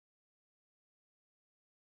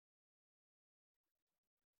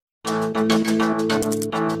Guys,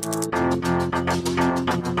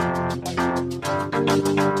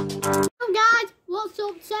 what's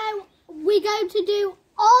up? So we're going to do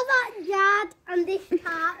all that yard and this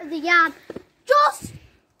part of the yard just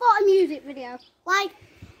for a music video. Like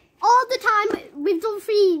all the time, we've done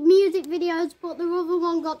 3 music videos, but the other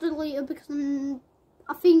one got deleted because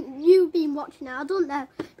I think you've been watching it. I don't know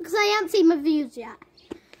because I haven't seen my views yet.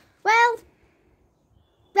 Well,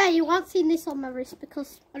 yeah, you haven't seen this on my wrist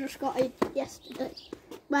because I just got it yesterday.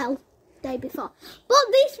 Well, day before. But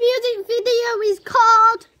this music video is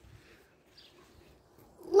called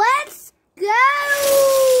Let's Go!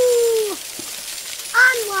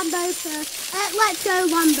 And Lambo first. Let's Go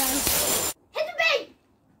Lambo. Hit the beat!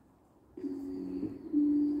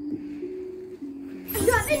 I'm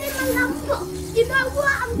driving in my Lambo. You know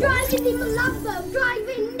what? I'm driving in my Lambo.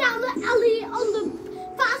 Driving down the alley on the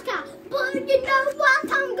fast car. But you know what?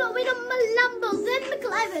 I'm going on my Lambo. Then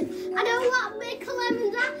McLaren. I know what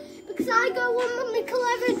McLaren's at. Because I go on my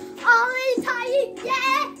McLaren all the time,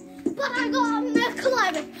 yeah. But I got a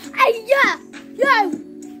McLaren. Hey, yeah, yo,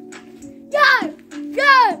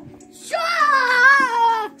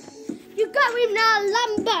 sure. You go in a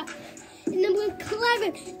Lambo, in the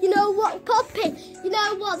McLaren. You know what, popping? You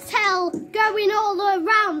know what's hell? Going all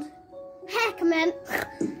around. Heck, man.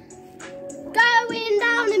 Going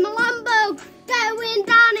down in my Lambo. Going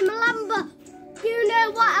down in my Lambo. You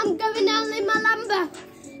know what? I'm going down in my Lambo.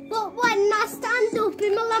 But when I stand up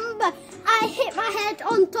in my Lambo, I hit my head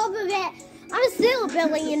on top of it. I'm still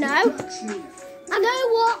Billy, you know. I know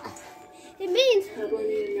what it means. Don't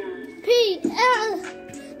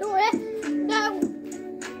worry. No,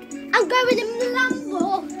 I'm going in the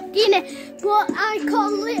Lamborghini, but I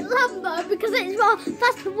call it Lambo because it's more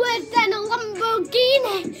faster word than a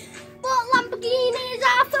Lamborghini. But Lamborghinis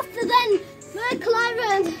are faster than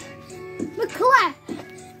McLaren. McLaren.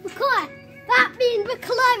 That means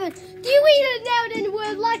McLaren. Do you even know any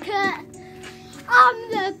word like I'm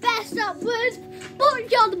the best at words,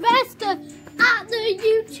 but you're the best at the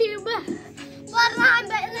YouTuber. But I'm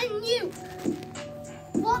better than you.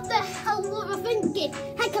 What the hell were I thinking?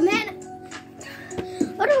 Heck, man.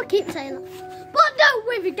 Why do I keep saying that? But don't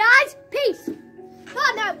worry, guys. Peace.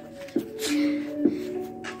 Oh no.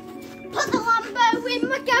 Put the Lambo in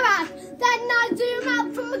my garage. Then I zoom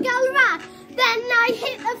out from my garage. Then I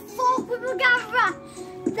hit the fork with my garage.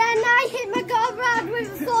 Then I hit my garage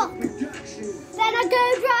with a fork. Then I go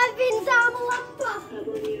driving down the Lambo.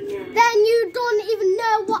 Then you don't even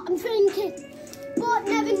know what I'm thinking. But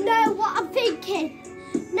never know what I'm thinking.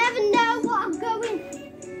 Never know what I'm going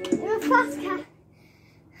in a fast car.